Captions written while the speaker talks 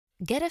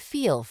Get a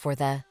feel for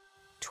the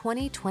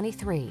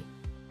 2023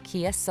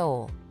 Kia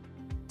Soul.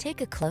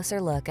 Take a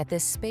closer look at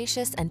this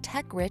spacious and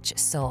tech-rich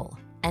Soul.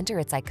 Enter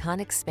its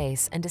iconic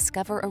space and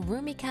discover a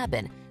roomy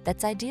cabin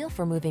that's ideal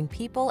for moving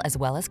people as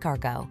well as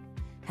cargo.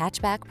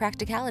 Hatchback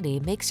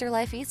practicality makes your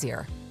life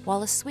easier,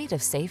 while a suite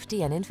of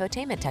safety and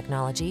infotainment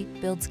technology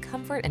builds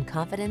comfort and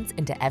confidence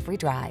into every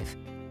drive.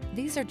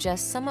 These are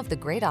just some of the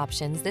great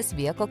options this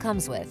vehicle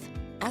comes with: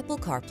 Apple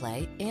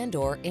CarPlay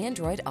and/or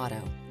Android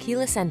Auto,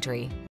 keyless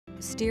entry,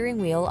 steering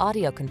wheel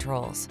audio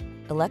controls,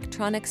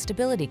 electronic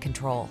stability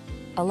control,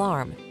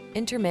 alarm,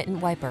 intermittent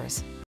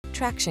wipers,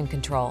 traction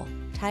control,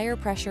 tire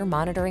pressure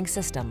monitoring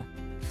system,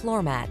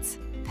 floor mats,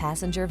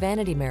 passenger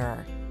vanity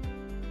mirror.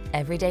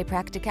 Everyday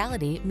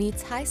practicality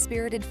meets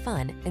high-spirited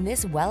fun in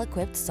this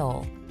well-equipped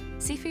Soul.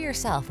 See for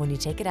yourself when you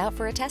take it out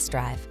for a test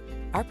drive.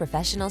 Our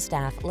professional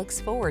staff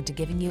looks forward to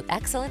giving you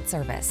excellent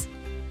service.